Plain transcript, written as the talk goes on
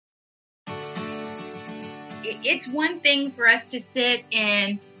it's one thing for us to sit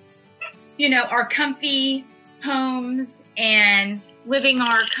in, our comfy homes and living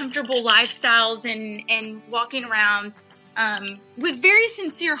our comfortable lifestyles and walking around with very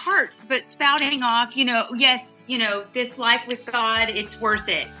sincere hearts, but spouting off, yes, this life with God, it's worth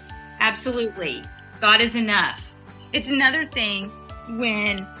it. Absolutely. God is enough. It's another thing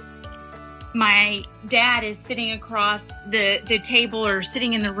when my dad is sitting across the table or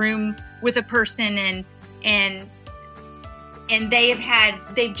sitting in the room with a person and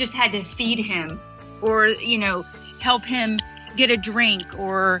they've just had to feed him or, help him get a drink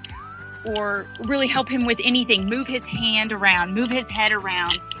or really help him with anything, move his hand around, move his head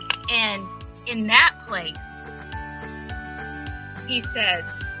around. And in that place, he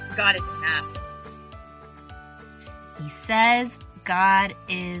says, God is enough. He says, God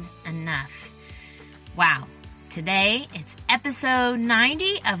is enough. Wow. Today, it's episode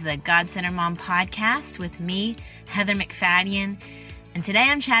 90 of the God Center Mom podcast with me, Heather McFadden. And today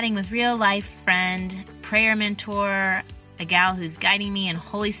I'm chatting with real life friend, prayer mentor, a gal who's guiding me in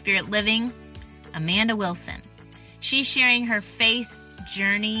Holy Spirit living, Amanda Wilson. She's sharing her faith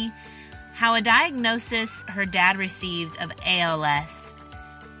journey, how a diagnosis her dad received of ALS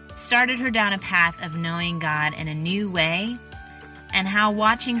started her down a path of knowing God in a new way, and how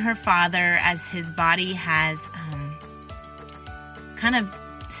watching her father as his body has kind of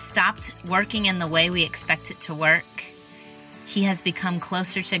stopped working in the way we expect it to work, he has become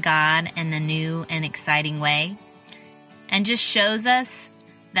closer to God in a new and exciting way, and just shows us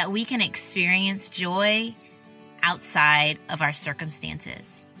that we can experience joy outside of our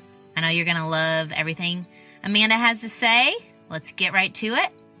circumstances. I know you're going to love everything Amanda has to say. Let's get right to it.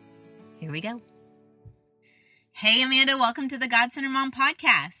 Here we go. Hey, Amanda, welcome to the God Center Mom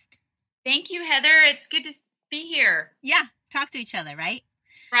podcast. Thank you, Heather. It's good to be here. Yeah, talk to each other, right?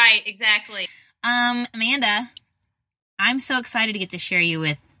 Right, exactly. Amanda, I'm so excited to get to share you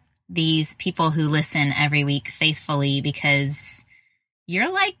with these people who listen every week faithfully, because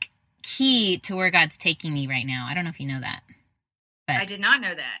you're like key to where God's taking me right now. I don't know if you know that. But I did not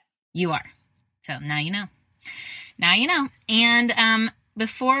know that. You are. So now you know. Now you know. And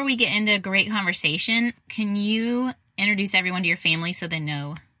before we get into a great conversation, can you introduce everyone to your family so they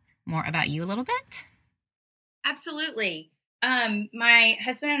know more about you a little bit? Absolutely. My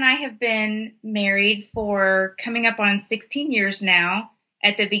husband and I have been married for coming up on 16 years now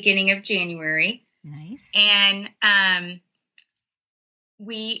at the beginning of January. Nice. And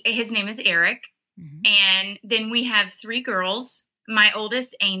his name is Eric. Mm-hmm. And then we have 3 girls. My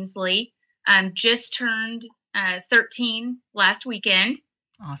oldest, Ainsley, just turned 13 last weekend.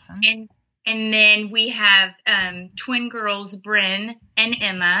 Awesome. And then we have twin girls, Bryn and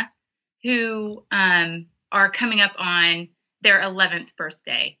Emma, who are coming up on their 11th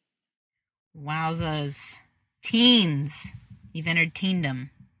birthday. Wowzas. Teens. You've entered teendom.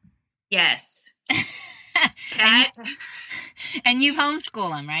 Yes. And you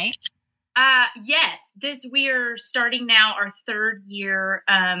homeschool them, right? Yes. We are starting now our 3rd year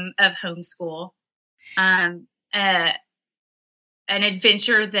of homeschool. An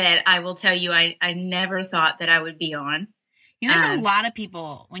adventure that I will tell you I never thought that I would be on. There's a lot of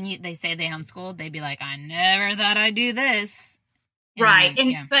people, when they say they homeschooled, they'd be like, I never thought I'd do this. And right.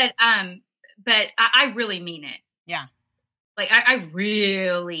 But I really mean it. Yeah. Like I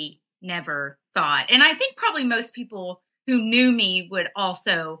really never thought. And I think probably most people who knew me would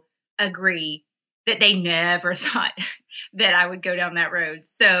also agree that they never thought that I would go down that road.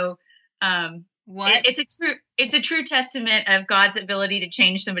 So, it's a true testament of God's ability to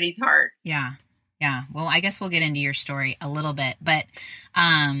change somebody's heart. Yeah. Yeah. Well, I guess we'll get into your story a little bit, but,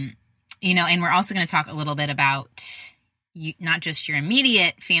 and we're also going to talk a little bit about you, not just your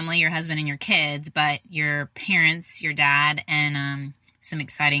immediate family, your husband and your kids, but your parents, your dad, and, some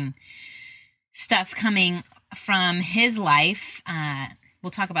exciting stuff coming from his life.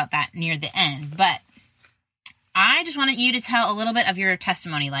 We'll talk about that near the end, but I just wanted you to tell a little bit of your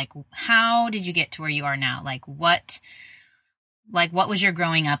testimony. Like, how did you get to where you are now? Like, what was your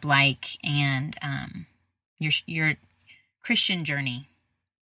growing up like, and your Christian journey?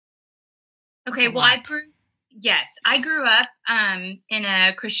 Okay, well, I grew up in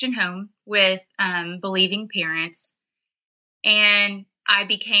a Christian home with believing parents, and I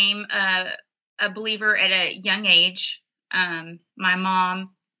became a believer at a young age. My mom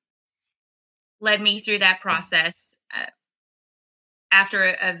led me through that process after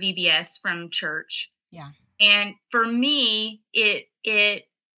a VBS from church. Yeah. And for me, it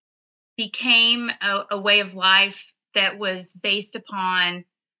became a way of life that was based upon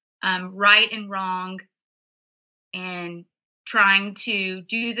right and wrong, and trying to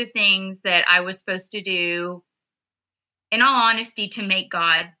do the things that I was supposed to do in all honesty, to make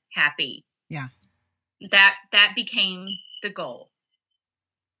God happy. Yeah. That became the goal.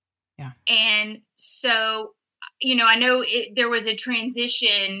 Yeah. And so, I know there was a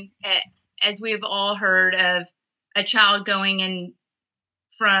transition, as we've all heard, of a child going in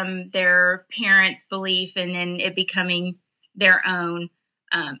from their parents' belief and then it becoming their own.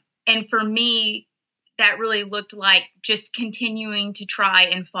 And for me, that really looked like just continuing to try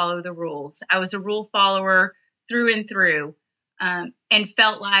and follow the rules. I was a rule follower through and through, and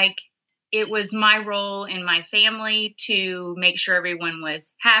felt like it was my role in my family to make sure everyone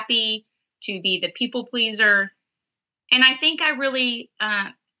was happy, to be the people pleaser. And I think I really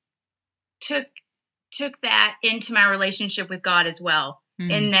took that into my relationship with God as well,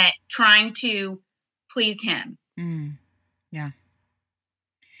 in that trying to please him. Yeah.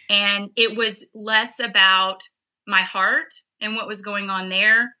 And it was less about my heart and what was going on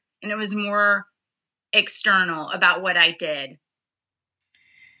there, and it was more external about what I did.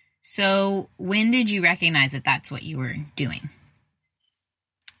 So when did you recognize that that's what you were doing?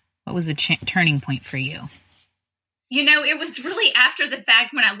 What was the turning point for you? It was really after the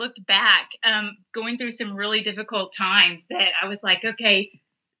fact, when I looked back, going through some really difficult times, that I was like, okay,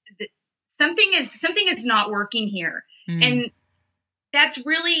 something is not working here. And that's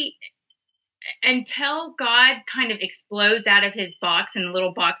really, until God kind of explodes out of his box, in the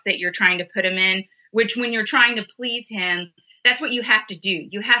little box that you're trying to put him in, which when you're trying to please him, that's what you have to do.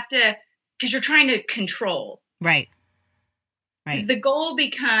 You have to, because you're trying to control. Right. Because the goal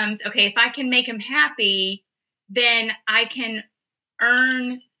becomes, okay, if I can make him happy, then I can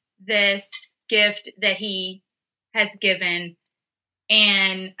earn this gift that he has given,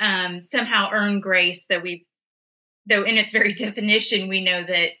 and somehow earn grace that though in its very definition, we know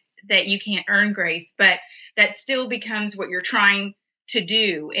that you can't earn grace, but that still becomes what you're trying to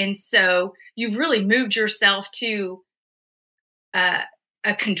do. And so you've really moved yourself to a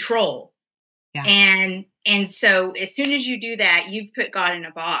control. Yeah. And so as soon as you do that, you've put God in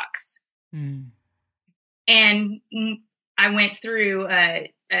a box. And I went through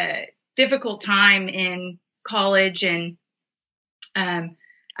a difficult time in college, and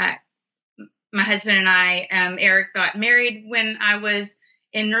my husband and I, Eric, got married when I was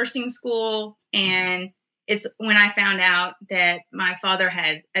in nursing school, and it's when I found out that my father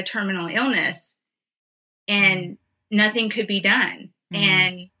had a terminal illness and nothing could be done.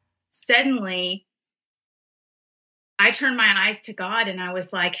 And suddenly I turned my eyes to God, and I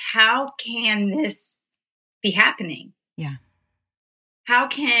was like, how can this be happening? Yeah. How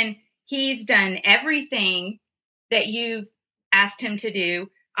can he's done everything that you've asked him to do?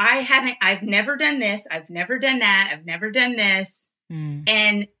 I've never done this. I've never done that. I've never done this.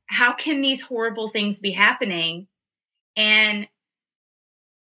 And how can these horrible things be happening? And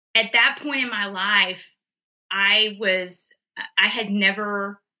at that point in my life, I had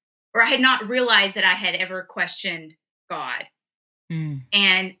not realized that I had ever questioned God.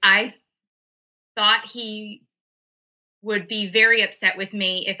 And I thought he would be very upset with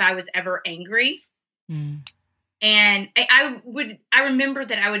me if I was ever angry. And I remember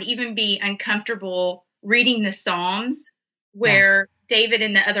that I would even be uncomfortable reading the Psalms, where David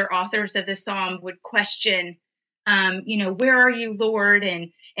and the other authors of the Psalm would question, where are you, Lord?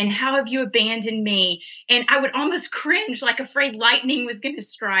 And how have you abandoned me? And I would almost cringe, like afraid lightning was going to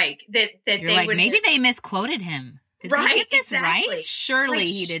strike. That You're they like, would, maybe they misquoted him. Did right? They get this Exactly. right? Surely like,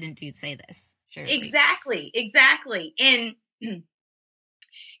 he didn't say this. Surely. Exactly.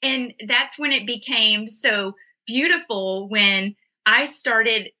 And that's when it became so beautiful, when I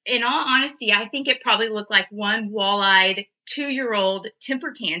started, in all honesty, I think it probably looked like one wall-eyed 2-year-old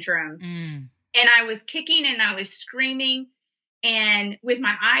temper tantrum. And I was kicking and I was screaming, and with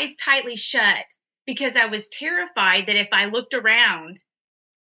my eyes tightly shut, because I was terrified that if I looked around,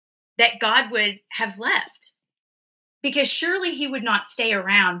 that God would have left, because surely he would not stay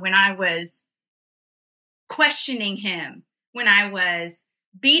around when I was questioning him, when I was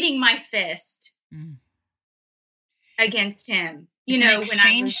beating my fist against him.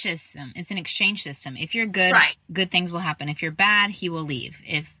 System. It's an exchange system. If you're good, good things will happen. If you're bad, he will leave.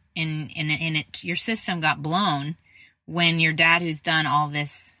 If your system got blown when your dad, who's done all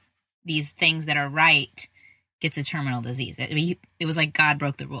these things that are right, gets a terminal disease. It was like God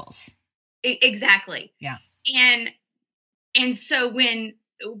broke the rules. Exactly. Yeah. And so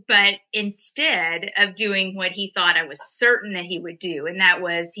but instead of doing what he thought I was certain that he would do, and that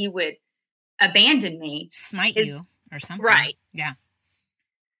was he would abandon me. Smite you or something. Right. Yeah.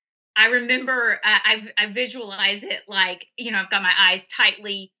 I remember I visualize it like, I've got my eyes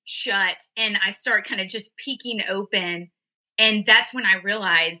tightly shut, and I start kind of just peeking open. And that's when I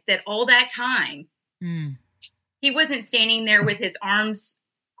realized that all that time, he wasn't standing there with his arms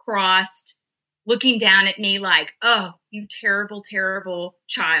crossed, looking down at me like, oh, you terrible, terrible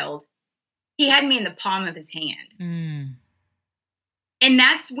child. He had me in the palm of his hand. Mm. And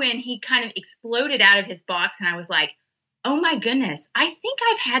that's when he kind of exploded out of his box. And I was like, oh my goodness, I think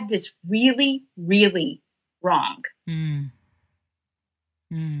I've had this really, really wrong. Mm.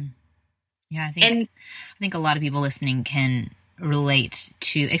 Mm. Yeah, I think a lot of people listening can relate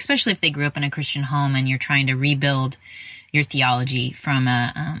to, especially if they grew up in a Christian home and you're trying to rebuild your theology from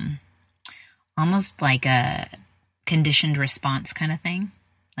a almost like a conditioned response kind of thing.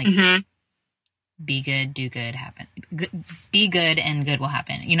 Like, be good, do good, happen. Be good and good will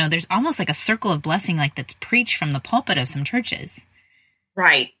happen. You know, there's almost like a circle of blessing like that's preached from the pulpit of some churches.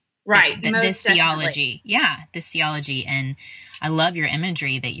 Right. This theology. Yeah, this theology. And I love your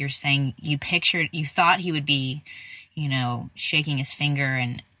imagery that you're saying you thought he would be, you know, shaking his finger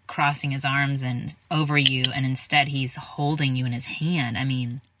and crossing his arms and over you, and instead he's holding you in his hand. I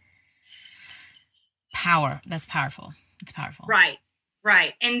mean, that's powerful. It's powerful.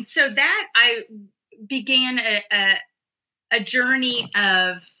 Right. And so that I began a journey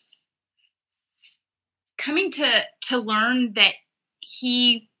of coming to learn that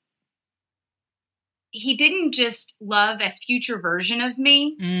he didn't just love a future version of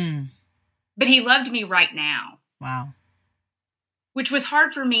me, but he loved me right now. Wow. Which was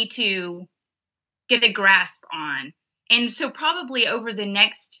hard for me to get a grasp on. And so probably over the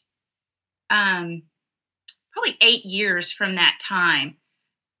next, probably 8 years from that time,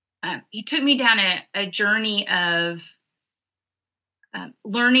 he took me down a journey of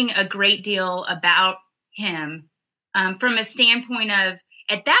learning a great deal about him from a standpoint of,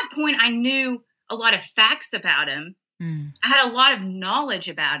 at that point, I knew a lot of facts about him. I had a lot of knowledge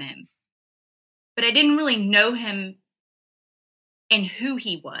about him, but I didn't really know him and who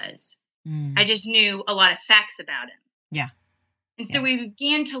he was. I just knew a lot of facts about him. Yeah. And so we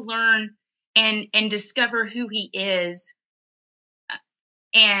began to learn and discover who he is.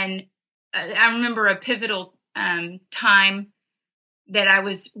 And I remember a pivotal time that I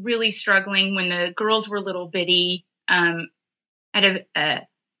was really struggling when the girls were little bitty. Had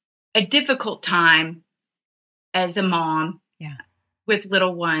a difficult time as a mom with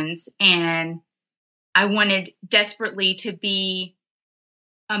little ones. And I wanted desperately to be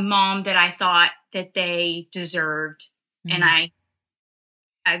a mom that I thought that they deserved. And I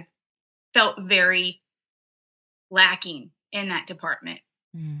felt very lacking in that department.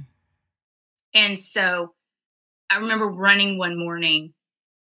 And so I remember running one morning,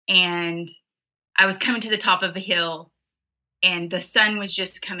 and I was coming to the top of a hill, and the sun was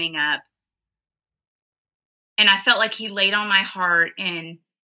just coming up. And I felt like he laid on my heart in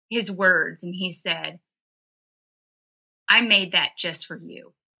his words, and he said, I made that just for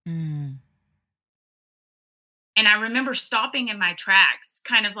you. And I remember stopping in my tracks,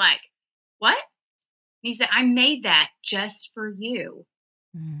 kind of like, what? And he said, I made that just for you.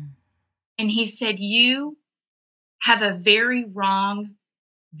 And he said, you have a very wrong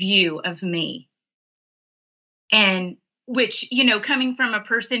view of me. And which, you know, coming from a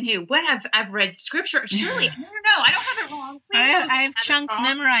person who, I've read scripture, surely, I don't know, I don't have it wrong. I have chunks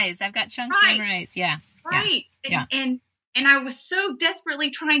memorized. I've got chunks memorized. Yeah. Right. Yeah. And I was so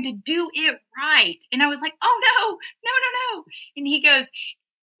desperately trying to do it right. And I was like, oh, no. And he goes,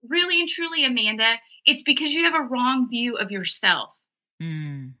 really and truly, Amanda, it's because you have a wrong view of yourself.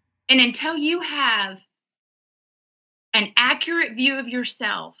 And until you have an accurate view of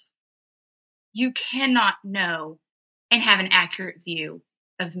yourself, you cannot know and have an accurate view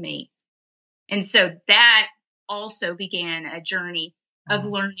of me. And so that also began a journey of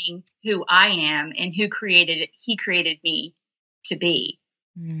learning who I am and who he created me to be.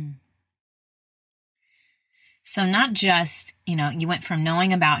 So not just, you know, you went from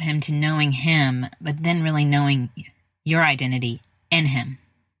knowing about him to knowing him, but then really knowing your identity in him.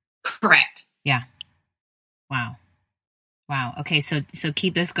 Correct. Yeah. Wow. Okay. So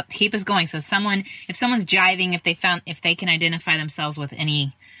keep us going. So if someone's jiving, if they can identify themselves with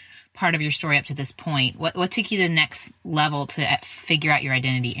any part of your story up to this point, what took you to the next level to figure out your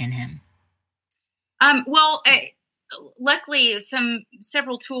identity in him? Well, luckily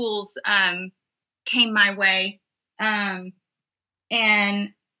several tools, came my way. And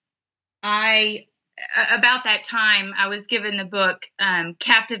about that time, I was given the book,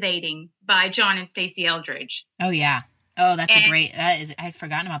 Captivating by John and Stacey Eldridge. Oh yeah. Oh, I had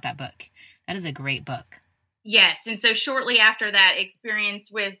forgotten about that book. That is a great book. Yes. And so shortly after that experience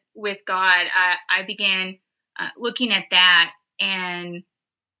with God, I began looking at that and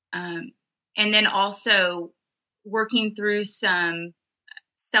then also working through some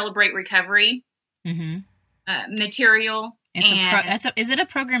Celebrate Recovery. material. Is it a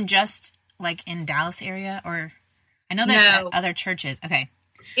program just like in Dallas area, or I know that's at other churches? Okay.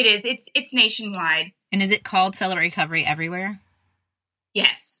 It is. It's nationwide. And is it called Celebrate Recovery everywhere?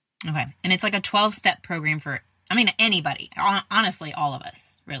 Yes. Okay. And it's like a 12-step program for, anybody. Honestly, all of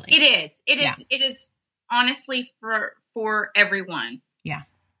us, really. It is. It is honestly for everyone. Yeah.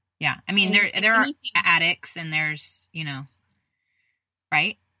 Yeah. There are addicts and there's,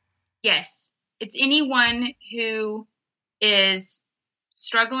 right? Yes. It's anyone who is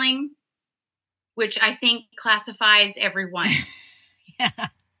struggling, which I think classifies everyone.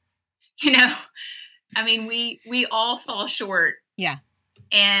 Yeah. We all fall short. Yeah.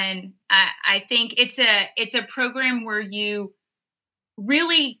 And I think it's a program where you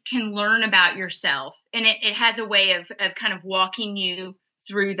really can learn about yourself, and it has a way of kind of walking you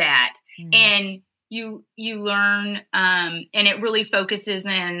through that. Mm. And you learn, and it really focuses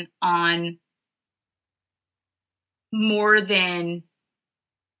in on more than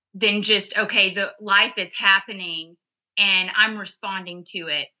just, okay, the life is happening and I'm responding to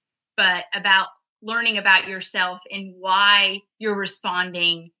it, but about learning about yourself and why you're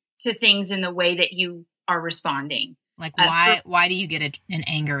responding to things in the way that you are responding. Like why do you get an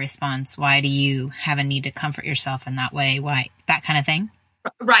anger response? Why do you have a need to comfort yourself in that way? Why, that kind of thing?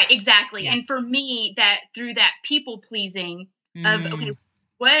 Right, exactly. Yeah. And for me, that through that people pleasing of, okay,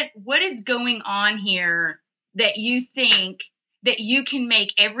 what is going on here that you think that you can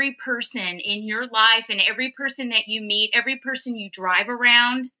make every person in your life and every person that you meet, every person you drive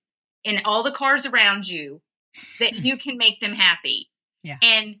around and all the cars around you, that you can make them happy. Yeah.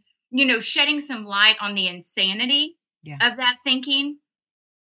 And, shedding some light on the insanity of that thinking.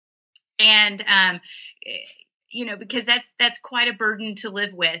 And, because that's quite a burden to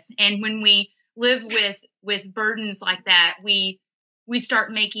live with. And when we live with burdens like that, we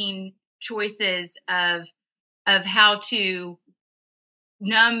start making choices of how to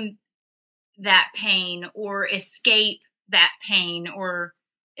numb that pain or escape that pain or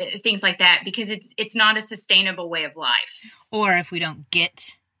things like that, because it's not a sustainable way of life. Or if we don't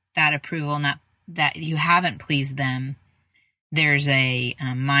get that approval and that you haven't pleased them, there's a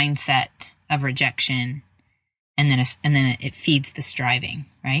mindset of rejection, and then it feeds the striving,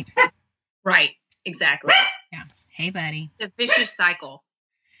 right? Right, exactly. Yeah. Hey, buddy. It's a vicious cycle.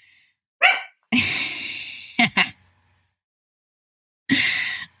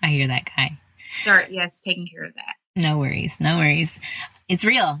 I hear that guy. Sorry, yes, taking care of that. No worries. It's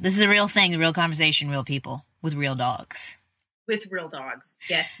real. This is a real thing, a real conversation, real people with real dogs. With real dogs,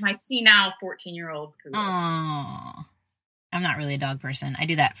 yes. My senile 14-year-old poodle. Oh, I'm not really a dog person. I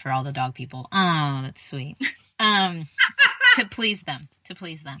do that for all the dog people. Oh, that's sweet. To please them.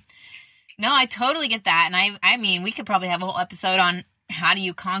 No, I totally get that. And we could probably have a whole episode on how do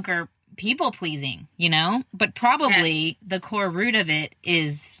you conquer people pleasing, but probably the core root of it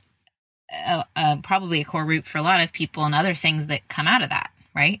is probably a core root for a lot of people and other things that come out of that,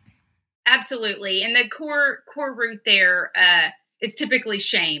 right? Absolutely. And the core root there is typically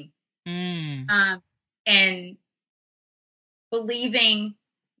shame. And believing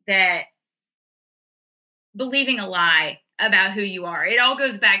a lie about who you are. It all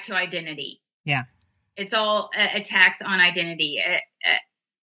goes back to identity. Yeah. It's all attacks on identity.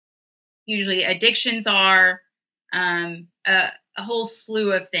 Usually addictions are a whole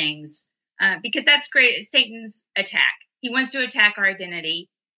slew of things, because that's great. Satan's attack. He wants to attack our identity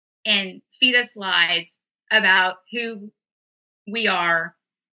and feed us lies about who we are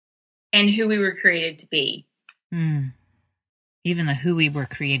and who we were created to be. Even the who we were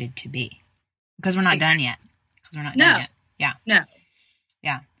created to be, because we're not done yet. Done yet. Yeah. No.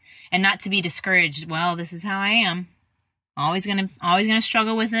 Yeah. And not to be discouraged. Well, this is how I am. Always gonna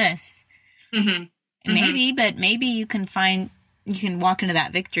struggle with this. Mm-hmm. And maybe you can walk into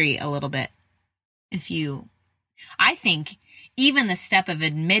that victory a little bit. I think even the step of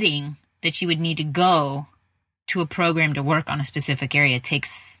admitting that you would need to go to a program to work on a specific area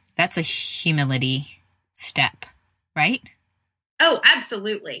that's a humility step, right? Oh,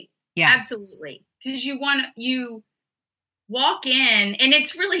 absolutely. Yeah. Absolutely. Because you walk in and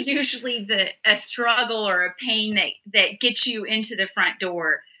it's really usually a struggle or a pain that gets you into the front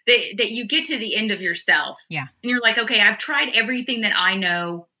door, that you get to the end of yourself. Yeah. And you're like, okay, I've tried everything that I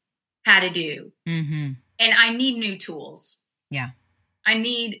know how to do. Mm-hmm. And I need new tools. Yeah. I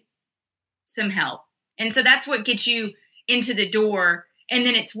need some help. And so that's what gets you into the door. And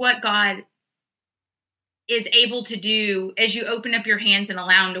then it's what God is able to do as you open up your hands and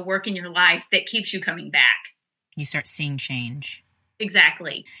allow him to work in your life that keeps you coming back. You start seeing change.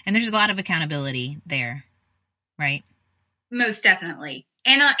 Exactly. And there's a lot of accountability there, right? Most definitely.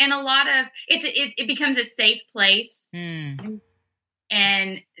 and a lot of it becomes a safe place. And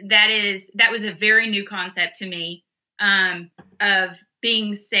that was a very new concept to me, of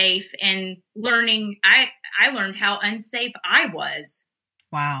being safe and learning. I learned how unsafe I was.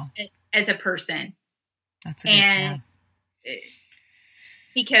 Wow. As a person. That's a good point.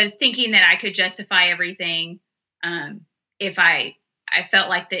 Because thinking that I could justify everything, if I felt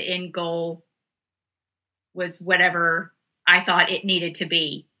like the end goal was whatever I thought it needed to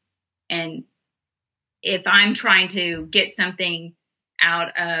be. And if I'm trying to get something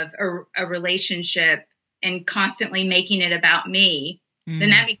out of a relationship and constantly making it about me,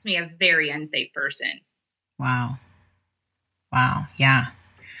 then that makes me a very unsafe person. Wow. Yeah.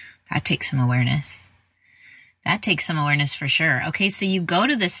 That takes some awareness. That takes some awareness for sure. Okay, so you go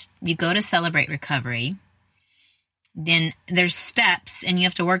to Celebrate Recovery. Then there's steps, and you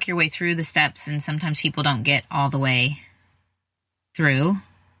have to work your way through the steps, and sometimes people don't get all the way through,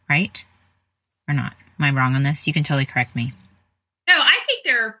 right? Or not? Am I wrong on this? You can totally correct me. No, I think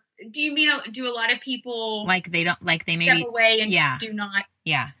do a lot of people like they don't, like they step maybe away and do not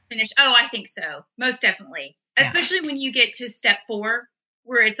finish? Oh, I think so. Most definitely. Yeah. Especially when you get to step 4,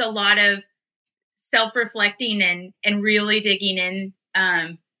 where it's a lot of self-reflecting and really digging in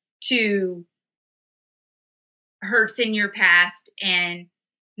to hurts in your past, and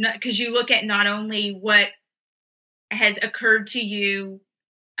because you look at not only what has occurred to you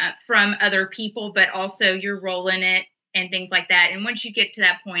from other people, but also your role in it and things like that. And once you get to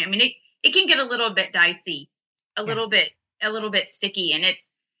that point, I mean, it can get a little bit dicey, a little bit sticky, and it's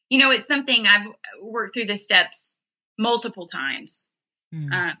something I've worked through the steps multiple times,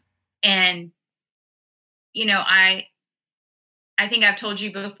 and I think I've told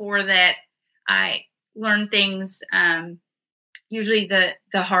you before that I learn things usually the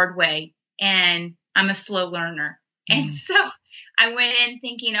hard way, and I'm a slow learner. And so I went in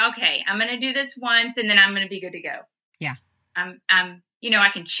thinking, okay, I'm going to do this once and then I'm going to be good to go. Yeah. I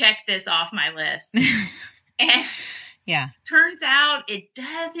can check this off my list. And turns out it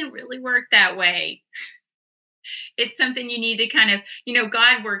doesn't really work that way. It's something you need to kind of,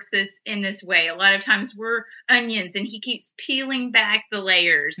 God works in this way. A lot of times we're onions and he keeps peeling back the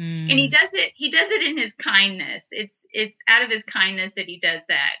layers, and he does it in his kindness. It's out of his kindness that he does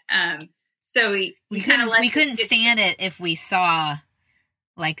that. So we couldn't stand it if we saw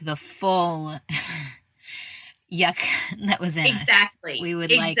like the full yuck that was in us. We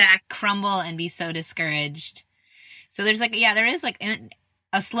would like crumble and be so discouraged. So there's there is like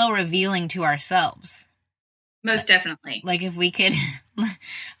a slow revealing to ourselves. Most definitely. Like if we could, I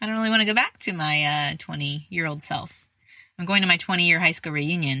don't really want to go back to my 20-year-old self. I'm going to my 20-year high school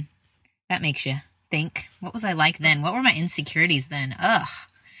reunion. That makes you think, what was I like then? What were my insecurities then? Ugh.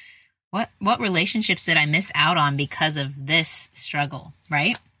 What relationships did I miss out on because of this struggle,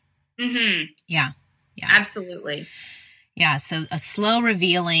 right? Mm-hmm. Yeah. Absolutely. Yeah, so a slow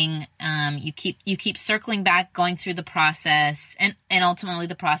revealing, you keep circling back, going through the process, and ultimately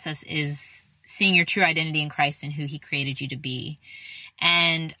the process is seeing your true identity in Christ and who he created you to be.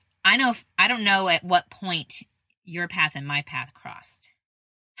 And I don't know at what point your path and my path crossed.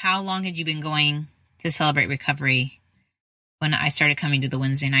 How long had you been going to Celebrate Recovery when I started coming to the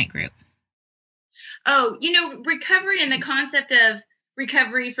Wednesday night group? Oh, recovery and the concept of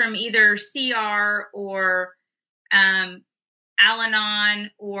recovery from either CR or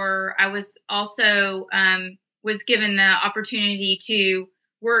Al-Anon, or I was also was given the opportunity to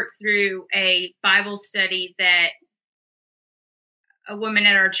work through a Bible study that a woman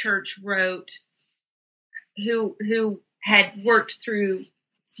at our church wrote, who had worked through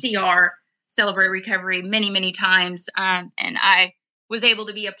CR, Celebrate Recovery, many, many times, and I was able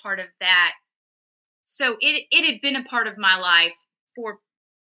to be a part of that. So it had been a part of my life for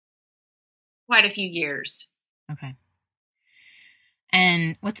quite a few years. Okay.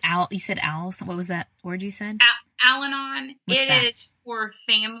 And what's you said Al? What was that word you said? Al-Anon. It is for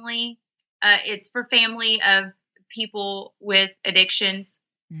family. It's for family of people with addictions.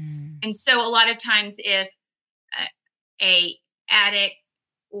 And so a lot of times if a addict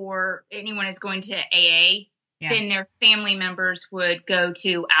or anyone is going to AA, then their family members would go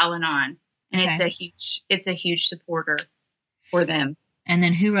to Al-Anon. And it's a huge supporter for them. And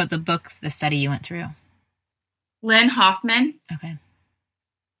then who wrote the book, the study you went through? Lynn Hoffman. Okay.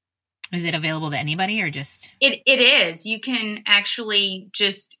 Is it available to anybody or just? It is. You can actually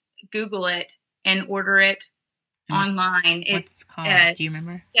just Google it and order it online. What's called? Do you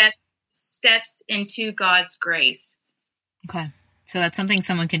remember? Steps into God's Grace. Okay. So that's something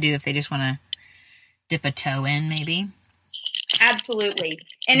someone can do if they just want to dip a toe in, maybe? Absolutely.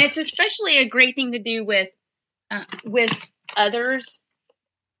 And it's especially a great thing to do with others,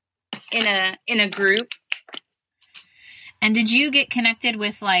 in a group. And did you get connected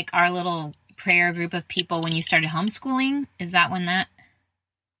with like our little prayer group of people when you started homeschooling? Is that when that?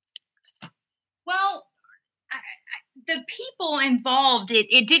 Well, the people involved,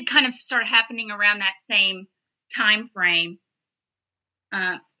 it did kind of start happening around that same time frame.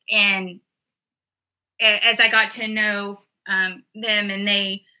 And as I got to know them, and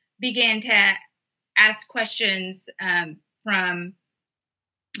they began to ask questions of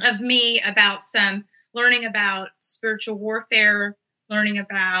me about learning about spiritual warfare, learning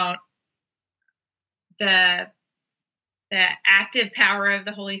about the active power of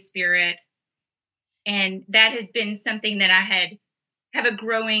the Holy Spirit. And that had been something that I have a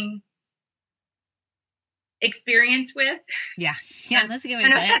growing experience with. Yeah. That's a good way I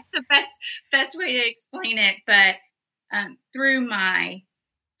know to put it. that's the best way to explain it. But through my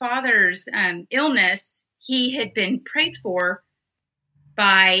father's illness, he had been prayed for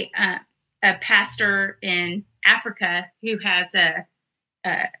by a pastor in Africa who has a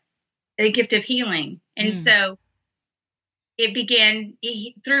gift of healing. And so it began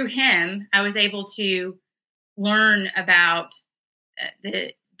through him. I was able to learn about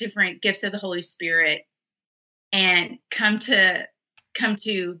the different gifts of the Holy Spirit and come to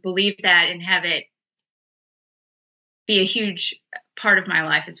believe that and have it be a huge part of my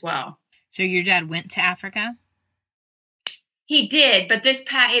life as well. So your dad went to Africa? He did, but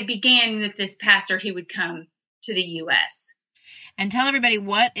it began with this pastor. He would come to the U.S. And tell everybody,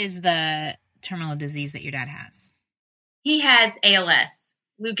 what is the terminal disease that your dad has? He has ALS,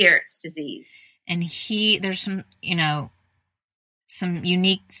 Lou Gehrig's disease. And there's some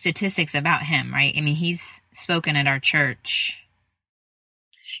unique statistics about him, right? I mean, he's spoken at our church.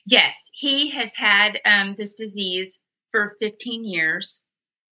 Yes, he has had this disease for 15 years.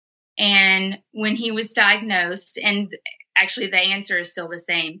 And when he was diagnosed, and actually the answer is still the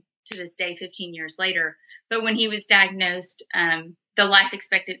same to this day, 15 years later, but when he was diagnosed, the life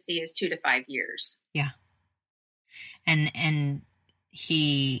expectancy is 2 to 5 years. Yeah. And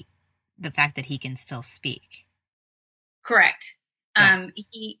the fact that he can still speak. Correct. Yeah.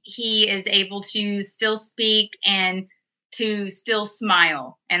 He is able to still speak and to still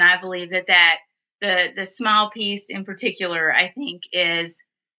smile. And I believe that the smile piece in particular, I think, is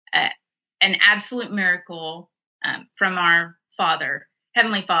an absolute miracle from our Father,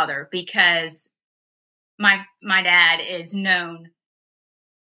 Heavenly Father, because my dad is known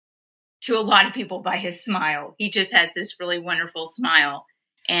to a lot of people by his smile. He just has this really wonderful smile.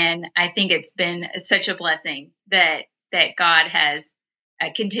 And I think it's been such a blessing that God has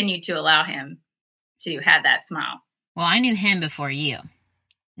continued to allow him to have that smile. Well, I knew him before you.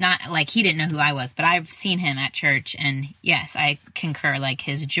 Not like he didn't know who I was, but I've seen him at church. And yes, I concur, like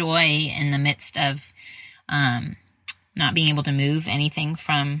his joy in the midst of not being able to move anything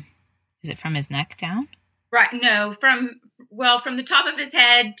is it from his neck down? Right. No, from the top of his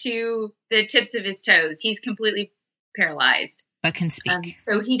head to the tips of his toes. He's completely paralyzed. But can speak.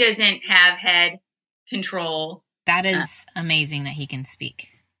 So he doesn't have head control. That is amazing that he can speak.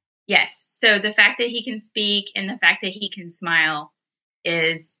 Yes. So the fact that he can speak and the fact that he can smile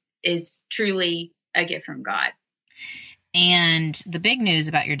is truly a gift from God. And the big news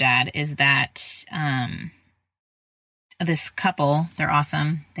about your dad is that this couple, they're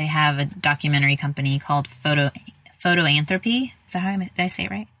awesome. They have a documentary company called Photoanthropy. Is that how did I say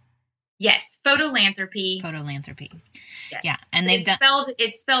it right? Yes, Photolanthropy. Photolanthropy. Yes. Yeah, and it's spelled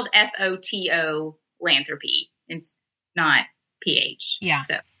Photo Lanthropy. It's not PH. Yeah.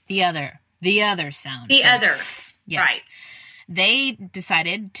 So the other sound. The other. Yes. Right. They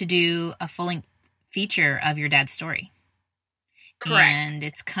decided to do a full-length feature of your dad's story. Correct. And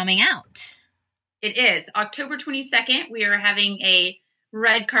it's coming out. It is. October 22nd, we are having a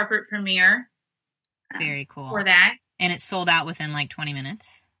red carpet premiere. Very cool. For that. And it sold out within like 20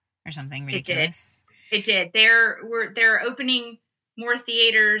 minutes or something ridiculous. It did. They're opening more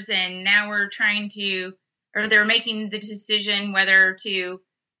theaters, and now they're making the decision whether to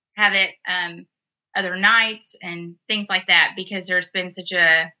have it other nights and things like that, because there's been such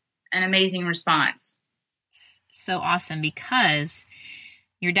an amazing response. So awesome, because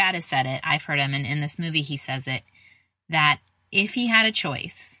your dad has said it. I've heard him, and in this movie he says it, that if he had a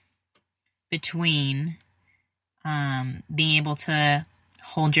choice between being able to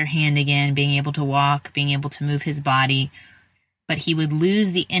hold your hand again, being able to walk, being able to move his body, but he would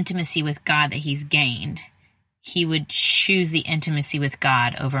lose the intimacy with God that he's gained, he would choose the intimacy with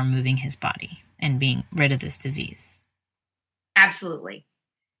God over moving his body and being rid of this disease. Absolutely.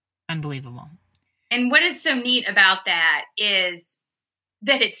 Unbelievable. And what is so neat about that is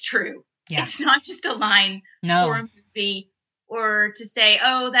that it's true. Yeah. It's not just a line or a movie or to say,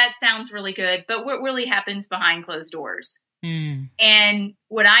 oh, that sounds really good, but what really happens behind closed doors. Mm. And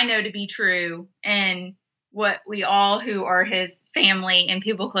what I know to be true, and what we all who are his family and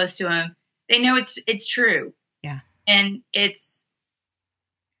people close to him, they know it's true. Yeah. And it's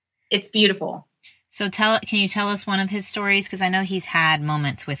beautiful. So can you tell us one of his stories? Because I know he's had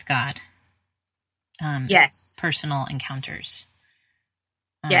moments with God. Yes. Personal encounters.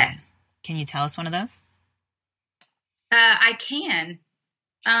 Yes. Can you tell us one of those? I can.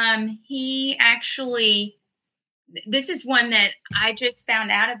 He actually, this is one that I just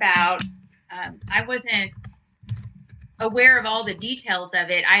found out about. I wasn't aware of all the details of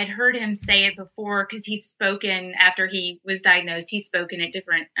it. I had heard him say it before because he's spoken after he was diagnosed. He's spoken at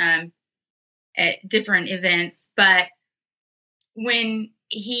different events. But when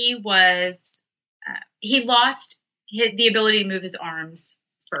he was, he lost the ability to move his arms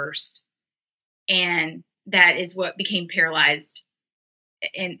first, and that is what became paralyzed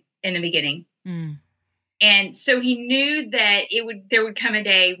in the beginning. Mm. And so he knew that there would come a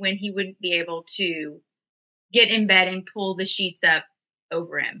day when he wouldn't be able to get in bed and pull the sheets up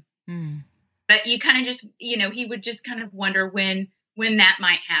over him. Mm. But you kind of just, he would just kind of wonder when that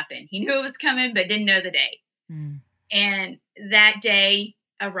might happen. He knew it was coming, but didn't know the day. Mm. And that day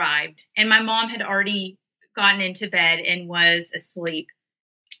arrived, and my mom had already gotten into bed and was asleep.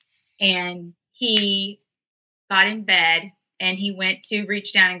 And he got in bed, and he went to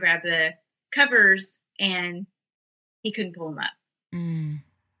reach down and grab the covers, and he couldn't pull them up. Mm.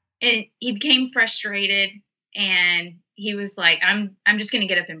 And he became frustrated, and he was like, I'm just going to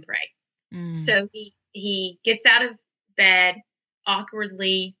get up and pray. Mm. So he gets out of bed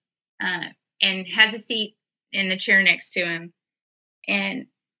awkwardly, and has a seat in the chair next to him. And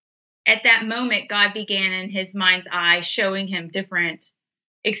at that moment, God began in his mind's eye showing him different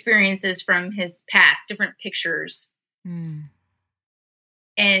experiences from his past, different pictures. Mm.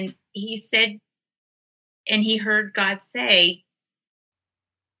 And he said, and he heard God say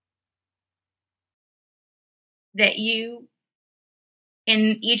that you,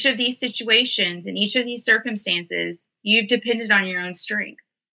 in each of these situations, in each of these circumstances, you've depended on your own strength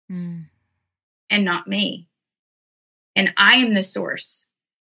and not me. And I am the source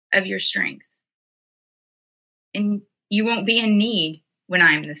of your strength. And you won't be in need when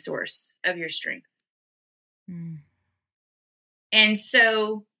I'm the source of your strength. Mm. And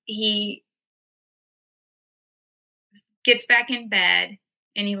so he gets back in bed,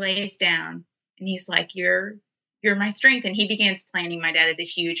 and he lays down, and he's like, you're my strength. And he begins planning. My dad is a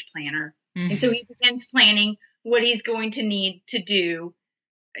huge planner. And so he begins planning what he's going to need to do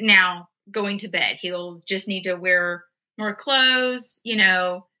now going to bed. He'll just need to wear more clothes,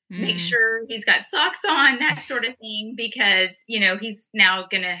 make sure he's got socks on, that sort of thing, because, he's now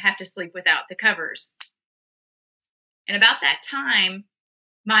going to have to sleep without the covers. And about that time,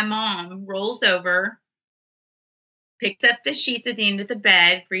 my mom rolls over, picks up the sheets at the end of the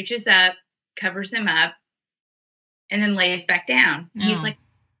bed, reaches up, covers him up, and then lays back down. Oh. He's like,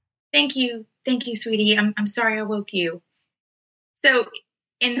 thank you, sweetie. I'm sorry I woke you. So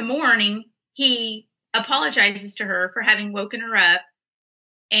in the morning, he apologizes to her for having woken her up,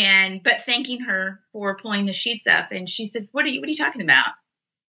 but thanking her for pulling the sheets up. And she said, what are you talking about?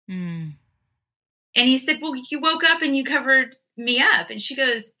 Mm. And he said, well, you woke up and you covered me up. And she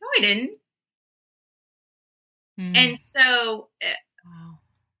goes, no, I didn't. Mm. And so wow.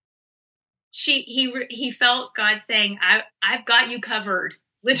 He felt God saying, I've got you covered.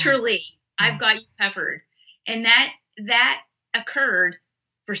 Literally, yeah. I've got you covered. And that occurred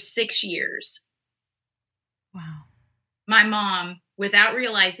for 6 years. Wow. My mom, without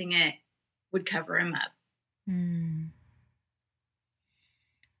realizing it, would cover him up. Mm.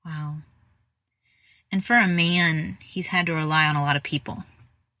 Wow. And for a man, he's had to rely on a lot of people,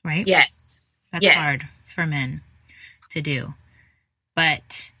 right? Yes. That's hard for men to do.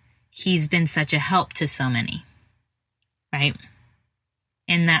 But he's been such a help to so many, right?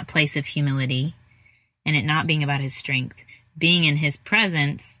 In that place of humility and it not being about his strength, being in his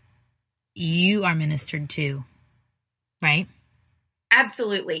presence, you are ministered to, right?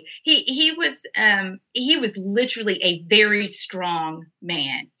 Absolutely. He was literally a very strong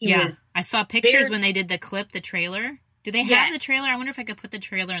man. I saw pictures when they did the clip, the trailer. Do they have the trailer? I wonder if I could put the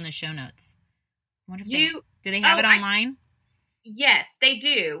trailer in the show notes. I wonder if do they have it online? Yes, they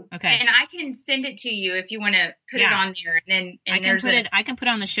do. Okay. And I can send it to you if you want to put it on there. And I can put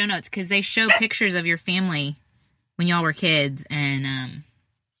it on the show notes because they show pictures of your family when y'all were kids. And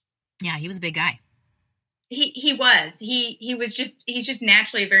he was a big guy. He was. He's just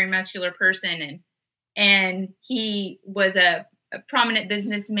naturally a very muscular person, and he was a prominent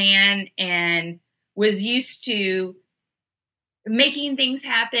businessman and was used to making things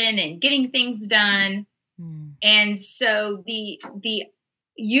happen and getting things done. And so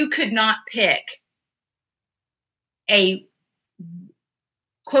you could not pick a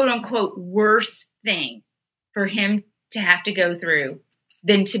quote unquote worse thing for him to have to go through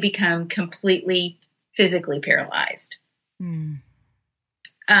than to become completely physically paralyzed. And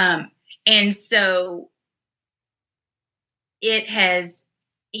so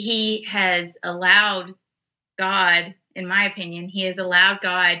he has allowed God, in my opinion, he has allowed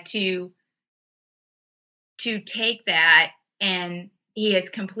God to take that, and he has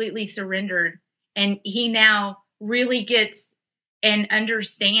completely surrendered, and he now really gets and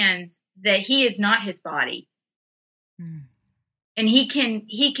understands that he is not his body. And he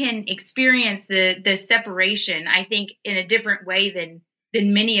can experience the separation, I think, in a different way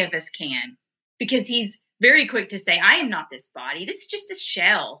than many of us can, because he's very quick to say, I am not this body. This is just a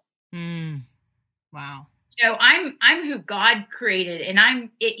shell. Wow. I'm who God created, and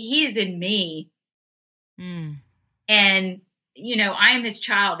he is in me. And, I am his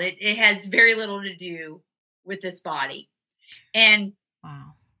child. It has very little to do with this body. And,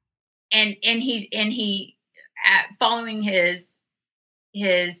 wow. And he following his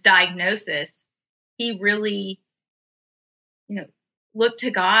diagnosis, he really, looked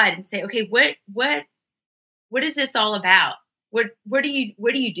to God and say, okay, what is this all about? What are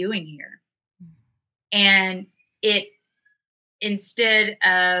you doing here? And instead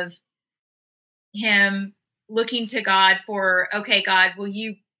of him looking to God for, okay, God, will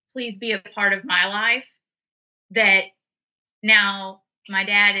you please be a part of my life? That now my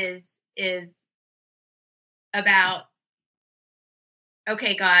dad is about,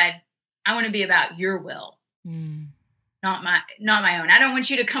 okay, God, I want to be about your will, not my own. I don't want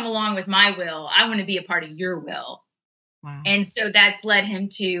you to come along with my will. I want to be a part of your will. Wow. And so that's led him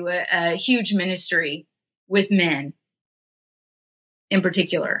to a huge ministry with men in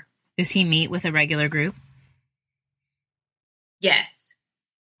particular. Does he meet with a regular group? Yes.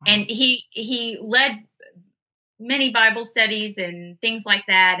 Wow. And he led many Bible studies and things like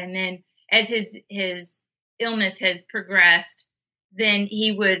that. And then as his illness has progressed, then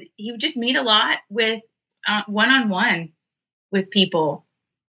he would just meet a lot with one-on-one with people.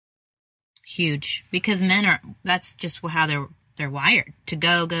 Huge, because that's just how they're wired to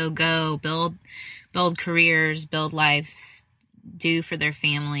go, build careers, build lives, do for their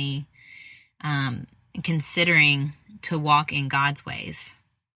family, considering to walk in God's ways.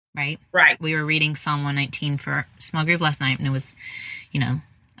 Right. We were reading Psalm 119 for small group last night, and it was,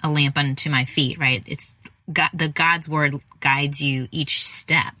 a lamp unto my feet. Right. It's God's word guides you each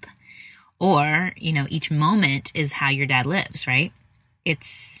step, or each moment is how your dad lives. Right. It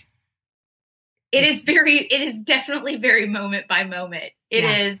is definitely very moment by moment. It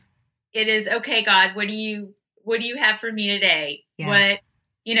is okay, God, what do you have for me today? Yeah.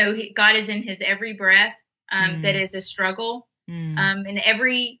 God is in his every breath. That is a struggle. And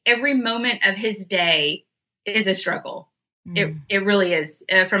every moment of his day is a struggle. It really is,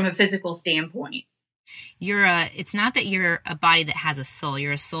 from a physical standpoint. It's not that you're a body that has a soul.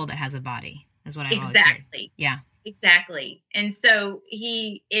 You're a soul that has a body, is what I always heard. Yeah. Exactly. And so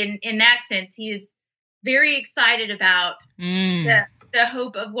he, in that sense, he is very excited about the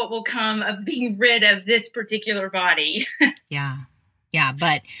hope of what will come of being rid of this particular body. Yeah. Yeah.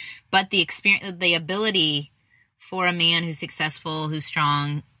 But the experience, the ability for a man who's successful, who's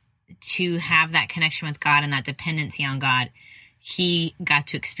strong, to have that connection with God and that dependency on God, he got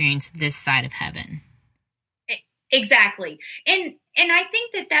to experience this side of heaven. Exactly. And I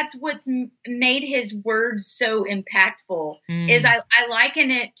think that that's what's made his words so impactful, is I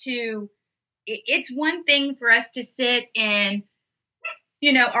liken it to, it's one thing for us to sit in,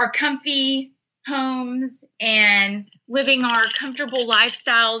 our comfy homes and living our comfortable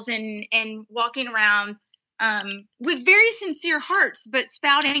lifestyles and walking around with very sincere hearts, but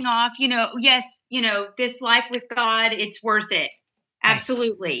spouting off, yes, this life with God, it's worth it.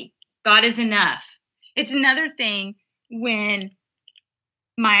 Absolutely. God is enough. It's another thing when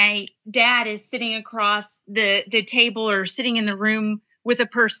my dad is sitting across the table or sitting in the room with a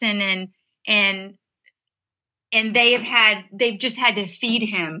person and they've just had to feed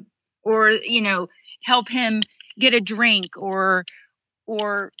him or, help him get a drink or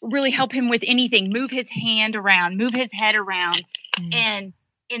really help him with anything, move his hand around, move his head around. And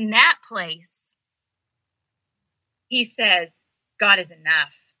in that place, he says, God is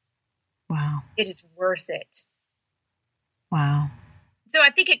enough. Wow. It is worth it. Wow. So I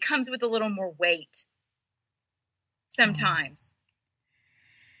think it comes with a little more weight sometimes.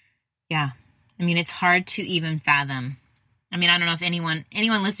 Yeah. I mean, it's hard to even fathom. I mean, I don't know if anyone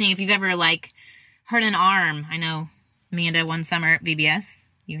listening, if you've ever hurt an arm, I know Amanda, one summer at VBS,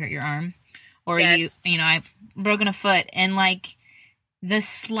 you hurt your arm. Or Yes. I've broken a foot. And like the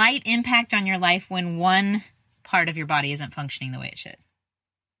slight impact on your life when one part of your body isn't functioning the way it should.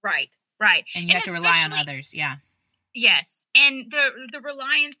 Right, right. And you have to rely on others. Yeah. Yes. And the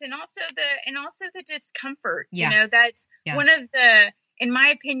reliance and also the discomfort. Yeah. That's one of the, in my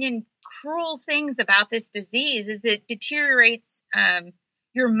opinion, cruel things about this disease is it deteriorates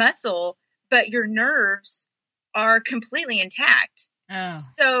your muscle, but your nerves are completely intact. Oh.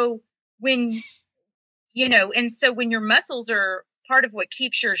 So when when your muscles are part of what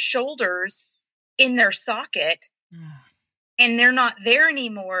keeps your shoulders in their socket and they're not there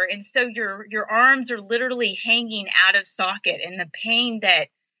anymore. And so your arms are literally hanging out of socket, and the pain that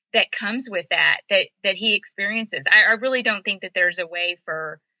comes with that he experiences. I really don't think that there's a way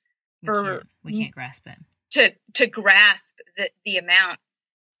we can't grasp it. To grasp the amount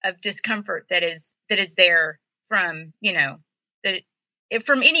of discomfort that is there from,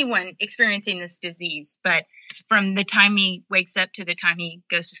 from anyone experiencing this disease, but from the time he wakes up to the time he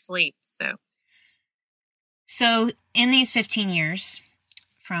goes to sleep. So in these 15 years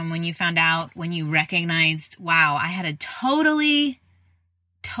from when you found out, when you recognized, wow, I had a totally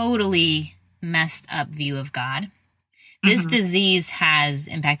messed up view of God. This disease has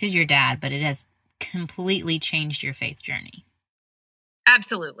impacted your dad, but it has completely changed your faith journey.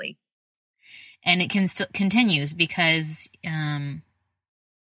 Absolutely. And it continues because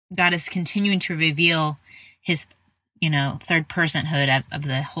God is continuing to reveal his, third personhood of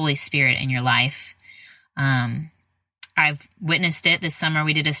the Holy Spirit in your life. I've witnessed it this summer.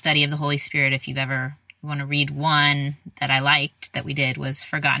 We did a study of the Holy Spirit. If you want to read one that I liked that we did was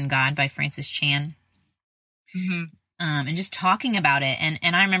Forgotten God by Francis Chan. Mm-hmm. And just talking about it.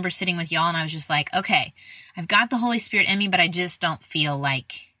 And I remember sitting with y'all and I was just like, okay, I've got the Holy Spirit in me, but I just don't feel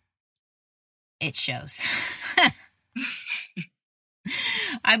like it shows.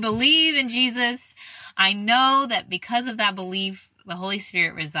 I believe in Jesus. I know that because of that belief, the Holy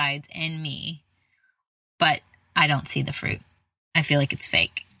Spirit resides in me, but I don't see the fruit. I feel like it's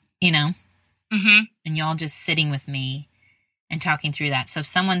fake, Mm-hmm. And y'all just sitting with me and talking through that. So if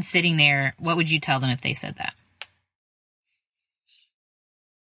someone's sitting there, what would you tell them if they said that?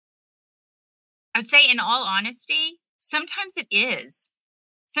 I'd say, in all honesty, sometimes it is.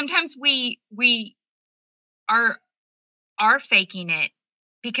 Sometimes we are faking it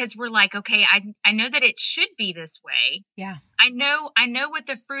because we're like, okay, I know that it should be this way. Yeah. I know what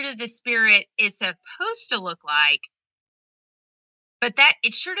the fruit of the Spirit is supposed to look like, but that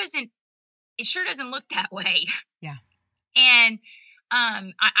it sure doesn't look that way. Yeah. And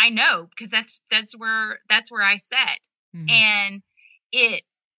I know because that's where I sat. Mm-hmm. And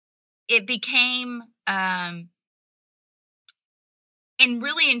it became and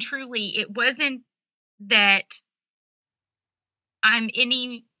really and truly, it wasn't that I'm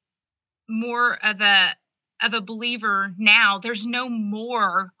any more of a believer now. There's no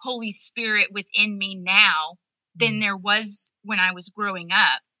more Holy Spirit within me now than there was when I was growing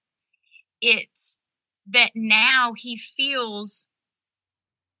up. It's that now he feels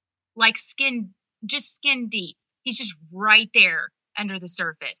like skin deep. He's just right there under the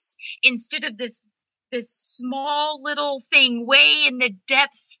surface, instead of this small little thing way in the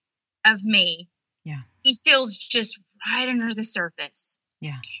depth of me. Yeah. He feels just right under the surface.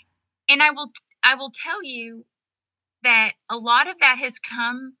 Yeah. And I will tell you that a lot of that has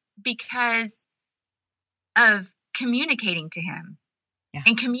come because of communicating to him. Yeah.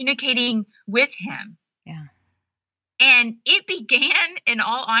 And communicating with him. Yeah. And it began, in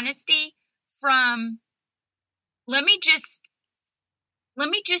all honesty, from let me just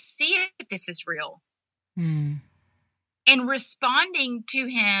see if this is real. Mm. And responding to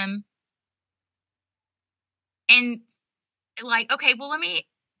him and like, okay, well,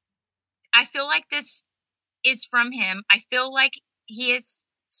 I feel like this is from him. I feel like he is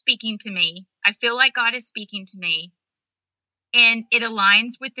speaking to me. I feel like God is speaking to me. And it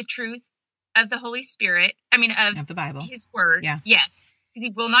aligns with the truth of the Holy Spirit. I mean, of the Bible, his word. Yeah. Yes. Because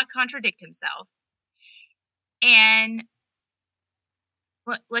he will not contradict himself. And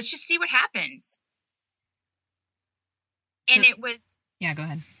let's just see what happens. And it was. Yeah, go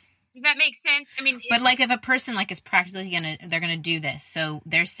ahead. Does that make sense? I mean, but like if a person is practically they're going to do this. So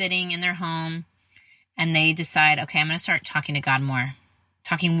they're sitting in their home and they decide, okay, I'm going to start talking to God more,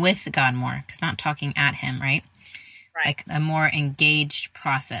 talking with God more, because not talking at him, right? Right. Like a more engaged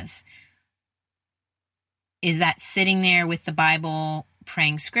process. Is that sitting there with the Bible,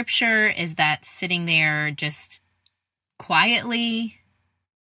 praying scripture? Is that sitting there just quietly?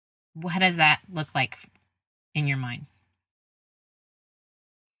 What does that look like in your mind?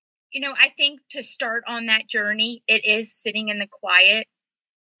 I think to start on that journey, it is sitting in the quiet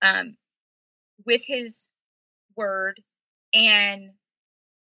with his word. And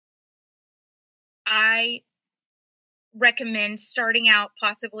I recommend starting out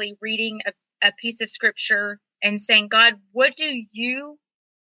possibly reading a piece of scripture and saying, God, what do you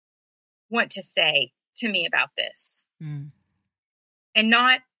want to say to me about this? And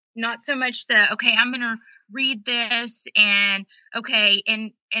not so much okay, I'm going to read this and okay.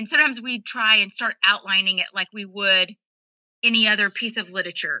 And sometimes we try and start outlining it like we would any other piece of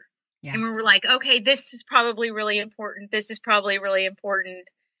literature. Yeah. And we were like, okay, this is probably really important. This is probably really important.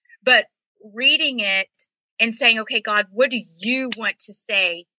 But reading it and saying, okay, God, what do you want to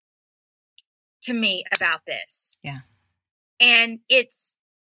say to me about this? Yeah. And it's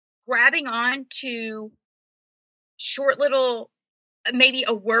grabbing on to short little, maybe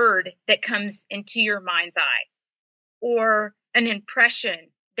a word that comes into your mind's eye or an impression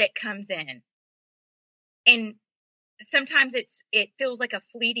that comes in. And sometimes it feels like a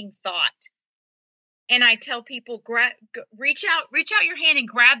fleeting thought. And I tell people, reach out your hand and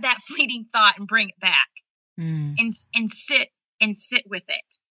grab that fleeting thought and bring it back and sit with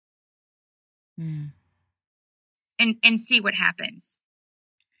it and see what happens.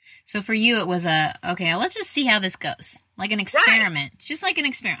 So for you, it was okay, let's just see how this goes. Like an experiment, just like an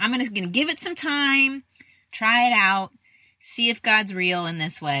experiment. I'm going to give it some time, try it out, see if God's real in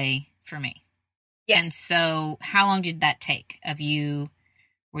this way for me. Yes. And so how long did that take of you?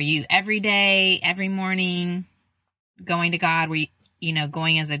 Were you every day, every morning going to God? Were you,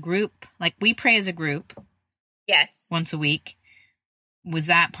 going as a group? Like we pray as a group. Yes. Once a week. Was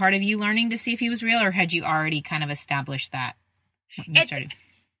that part of you learning to see if he was real, or had you already kind of established that when you started?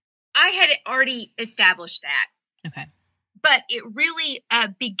 I had already established that. Okay. But it really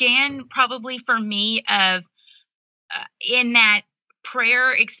began probably for me in that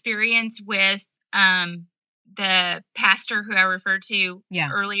prayer experience with the pastor who I referred to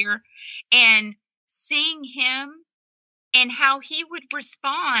earlier, and seeing him and how he would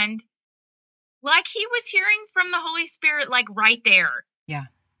respond like he was hearing from the Holy Spirit, like right there. Yeah.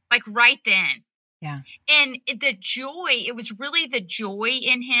 Like right then. Yeah. And the joy, it was really the joy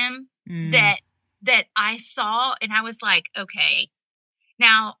in him that I saw. And I was like, okay,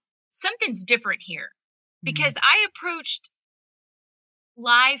 now something's different here, because I approached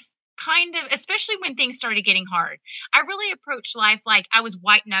life kind of, especially when things started getting hard, I really approached life like I was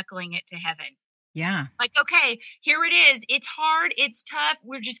white knuckling it to heaven. Yeah. Like, okay, here it is. It's hard. It's tough.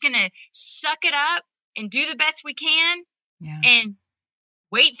 We're just going to suck it up and do the best we can and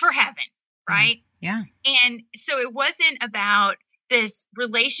wait for heaven. Right. Yeah. And so it wasn't about this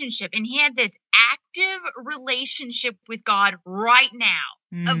relationship. And he had this active relationship with God right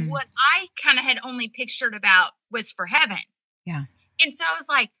now of what I kind of had only pictured about was for heaven. Yeah. And so I was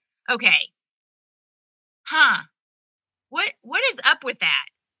like, okay, what is up with that?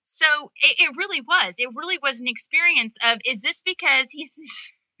 So it really was an experience of, is this because he's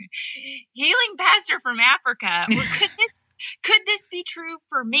this healing pastor from Africa? Or could this be true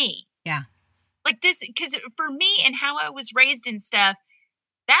for me? Yeah. Like this, because for me and how I was raised and stuff,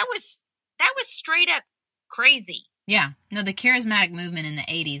 that was straight up crazy. Yeah. No, the charismatic movement in the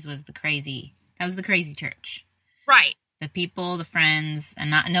 80s was the crazy church. Right. The people, the friends,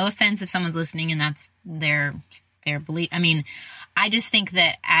 and no offense if someone's listening and that's their belief. I mean, I just think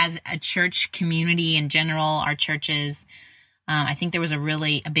that as a church community in general, our churches, I think there was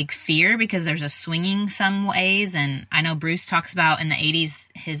a big fear because there's a swinging some ways. And I know Bruce talks about in the 80s,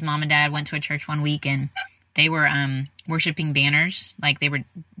 his mom and dad went to a church one week and they were worshiping banners. Like they were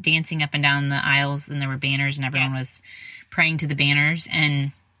dancing up and down the aisles and there were banners and everyone was praying to the banners.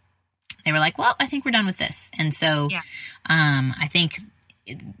 And they were like, well, I think we're done with this. And so I think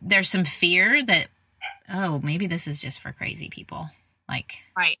there's some fear that, maybe this is just for crazy people. Like,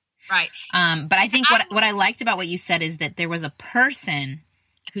 right. But I think what I liked about what you said is that there was a person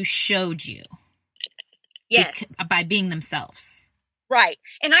who showed you. Yes. By being themselves. Right.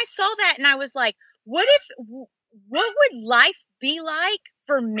 And I saw that and I was like, what would life be like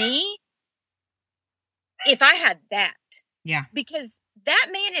for me if I had that? Yeah. Because that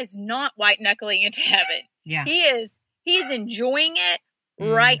man is not white knuckling into heaven. Yeah. He is enjoying it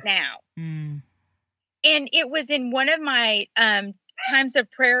right now. And it was in one of my times of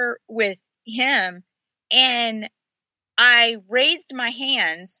prayer with him, and I raised my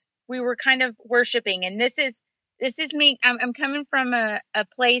hands. We were kind of worshiping, and this is me. I'm coming from a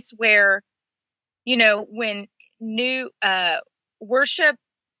place where, when new worship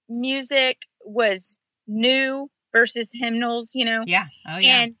music was new versus hymnals, Yeah. Oh,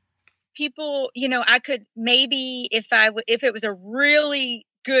 yeah. And people, I could maybe if it was a really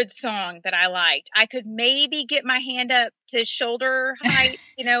good song that I liked. I could maybe get my hand up to shoulder height,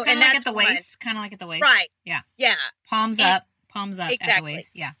 and like that's at the waist. Kind of like at the waist. Right. Yeah. Yeah. Palms up exactly. at the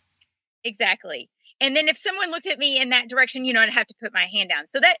waist. Yeah. Exactly. And then if someone looked at me in that direction, I'd have to put my hand down.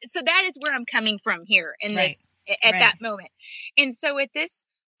 So that is where I'm coming from here in this, at that moment. And so at this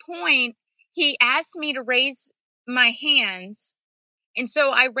point, he asked me to raise my hands. And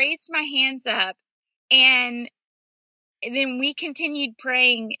so I raised my hands up, and then we continued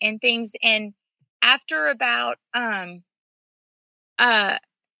praying and things. And after about, I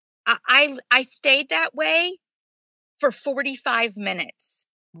stayed that way for 45 minutes.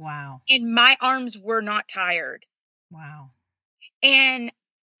 Wow. And my arms were not tired. Wow. And,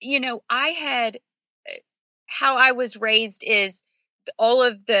 I had, how I was raised is all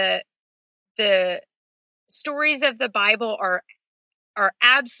of the stories of the Bible are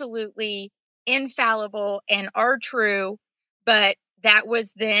absolutely infallible and are true, but that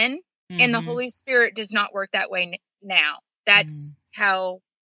was then, and the Holy Spirit does not work that way now. That's how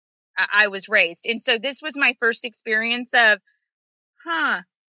I was raised. And so this was my first experience of,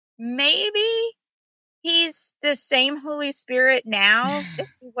 maybe he's the same Holy Spirit now that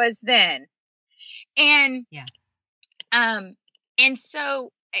he was then. And, and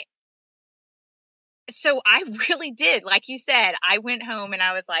so I really did, like you said, I went home and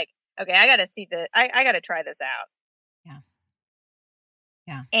I was like, okay, I got to try this out.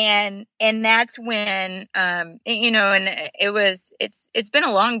 Yeah. And that's when, and it's been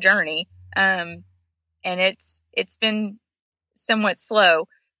a long journey. And it's been somewhat slow,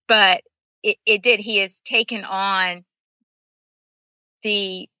 but it did. He has taken on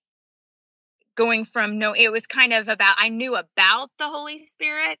the going from it was kind of about, I knew about the Holy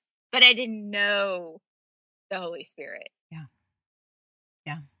Spirit, but I didn't know the Holy Spirit. Yeah.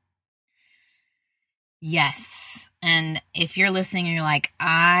 Yeah. Yes. And if you're listening and you're like,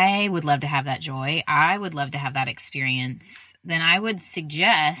 I would love to have that joy, I would love to have that experience, then I would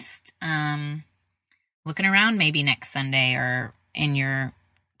suggest looking around maybe next Sunday or in your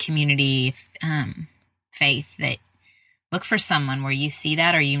community faith, that look for someone where you see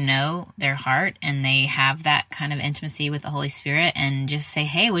that, or their heart and they have that kind of intimacy with the Holy Spirit, and just say,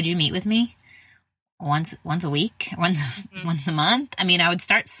 hey, would you meet with me once a week, once a month? I mean, I would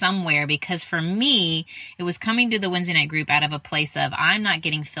start somewhere, because for me, it was coming to the Wednesday night group out of a place of, I'm not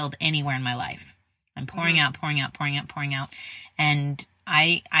getting filled anywhere in my life. I'm pouring out. And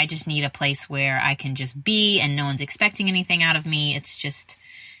I just need a place where I can just be, and no one's expecting anything out of me. It's just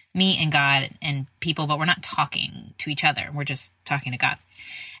me and God and people, but we're not talking to each other. We're just talking to God.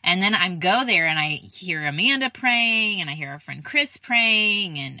 And then I go there and I hear Amanda praying, and I hear our friend Chris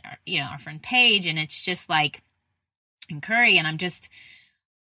praying, and, our friend Paige. And it's just like, and Curry, and I'm just,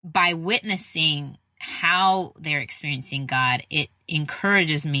 by witnessing how they're experiencing God, it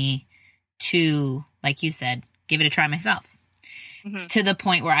encourages me to, like you said, give it a try myself, to the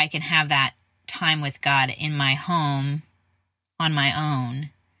point where I can have that time with God in my home on my own.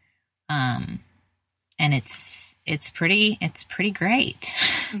 And it's pretty great.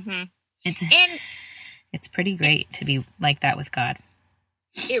 It's pretty great to be like that with God.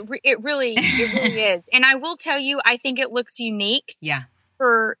 It really is. And I will tell you, I think it looks unique. Yeah.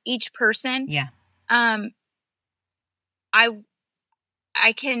 For each person. Yeah. I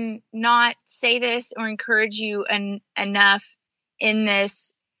can not say this or encourage you enough in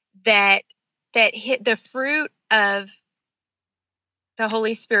this, that the fruit of the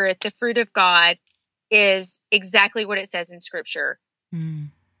Holy Spirit, the fruit of God, is exactly what it says in Scripture.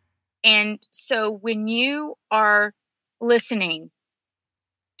 And so when you are listening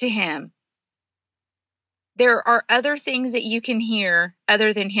to Him, there are other things that you can hear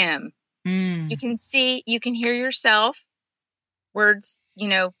other than Him. You can hear yourself, words,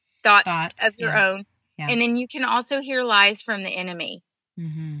 thoughts of your own. Yeah. And then you can also hear lies from the enemy.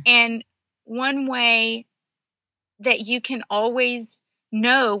 And one way that you can always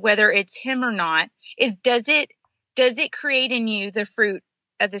know whether it's him or not is, does it create in you the fruit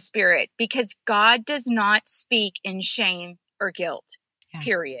of the Spirit? Because God does not speak in shame or guilt,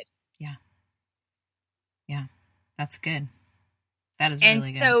 period. Yeah. That's good. That is really good.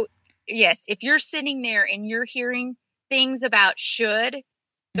 And so, yes, if you're sitting there and you're hearing things about should,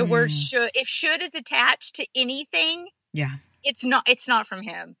 the word should, if should is attached to anything, it's not from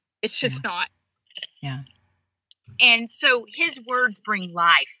him. It's just not. Yeah. And so his words bring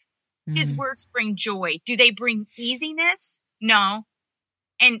life. His words bring joy. Do they bring easiness? No.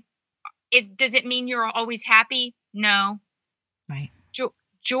 And does it mean you're always happy? No. Right.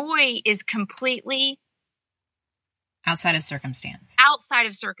 Joy is completely outside of circumstance. Outside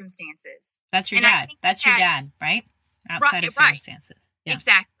of circumstances. That's your dad. That's your dad, right? Outside of circumstances. Yeah.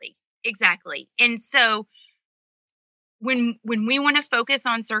 Exactly. And so when we want to focus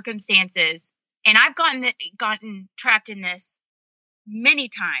on circumstances, and I've gotten trapped in this many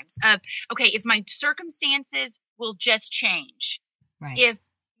times of, okay, if my circumstances will just change, Right.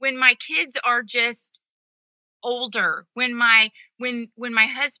 When my kids are just older, when my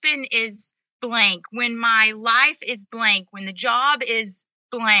husband is blank, when my life is blank, when the job is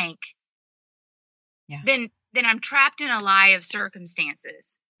blank, Yeah. then I'm trapped in a lie of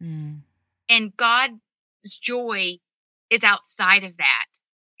circumstances. And God's joy is outside of that.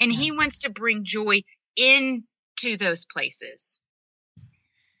 And he wants to bring joy into those places.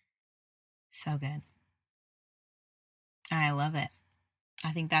 So good. I love it.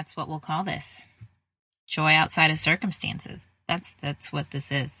 I think that's what we'll call this. Joy outside of circumstances. That's what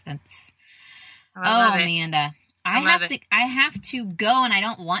this is. That's Amanda. I have to go, and I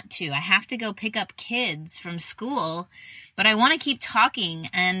don't want to. I have to go pick up kids from school, but I want to keep talking.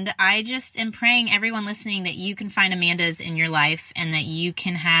 And I just am praying, everyone listening, that you can find Amanda's in your life, and that you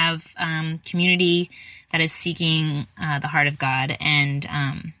can have community that is seeking the heart of God and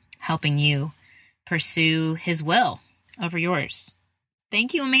helping you pursue his will over yours.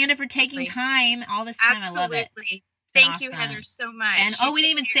 Thank you, Amanda, for taking time all this time. Absolutely. I love it. Thank you, Heather, so much. And we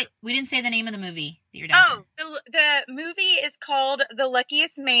didn't say the name of the movie that you're doing. Oh, the movie is called The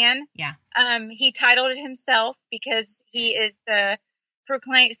Luckiest Man. Yeah. He titled it himself because he is the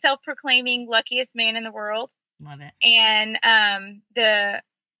self-proclaiming luckiest man in the world. Love it. And the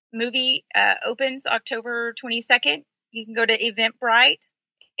movie opens October 22nd. You can go to Eventbrite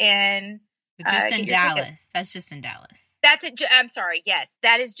and just in Dallas. That's just in Dallas. That's it. I'm sorry. Yes,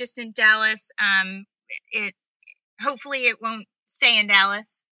 that is just in Dallas. Hopefully it won't stay in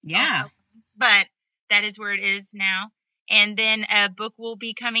Dallas. Yeah. But that is where it is now. And then a book will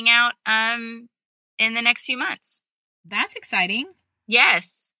be coming out in the next few months. That's exciting.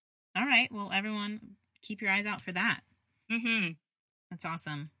 Yes. All right. Well, everyone, keep your eyes out for that. Mm-hmm. That's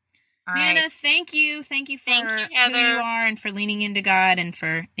awesome. All Amanda, right. thank you. Thank you for Heather. who you are and for leaning into God and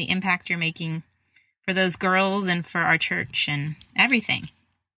for the impact you're making for those girls and for our church and everything.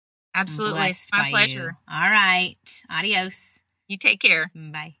 Absolutely. It's my pleasure. You. All right. Adios. You take care.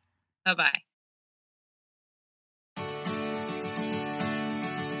 Bye. Bye-bye.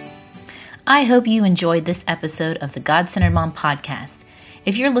 I hope you enjoyed this episode of the God-Centered Mom podcast.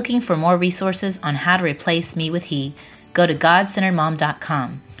 If you're looking for more resources on how to replace me with he, go to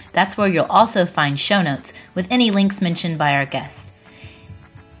godcenteredmom.com. That's where you'll also find show notes with any links mentioned by our guest.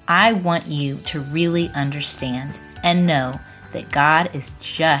 I want you to really understand and know that God is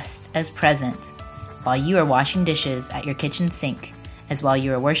just as present while you are washing dishes at your kitchen sink as while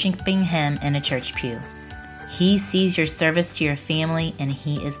you are worshiping Him in a church pew. He sees your service to your family and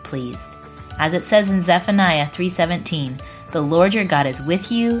He is pleased. As it says in Zephaniah 3:17, the Lord your God is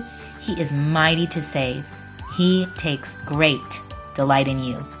with you. He is mighty to save. He takes great delight in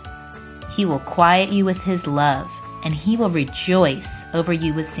you. He will quiet you with His love, and He will rejoice over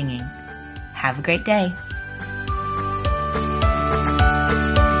you with singing. Have a great day.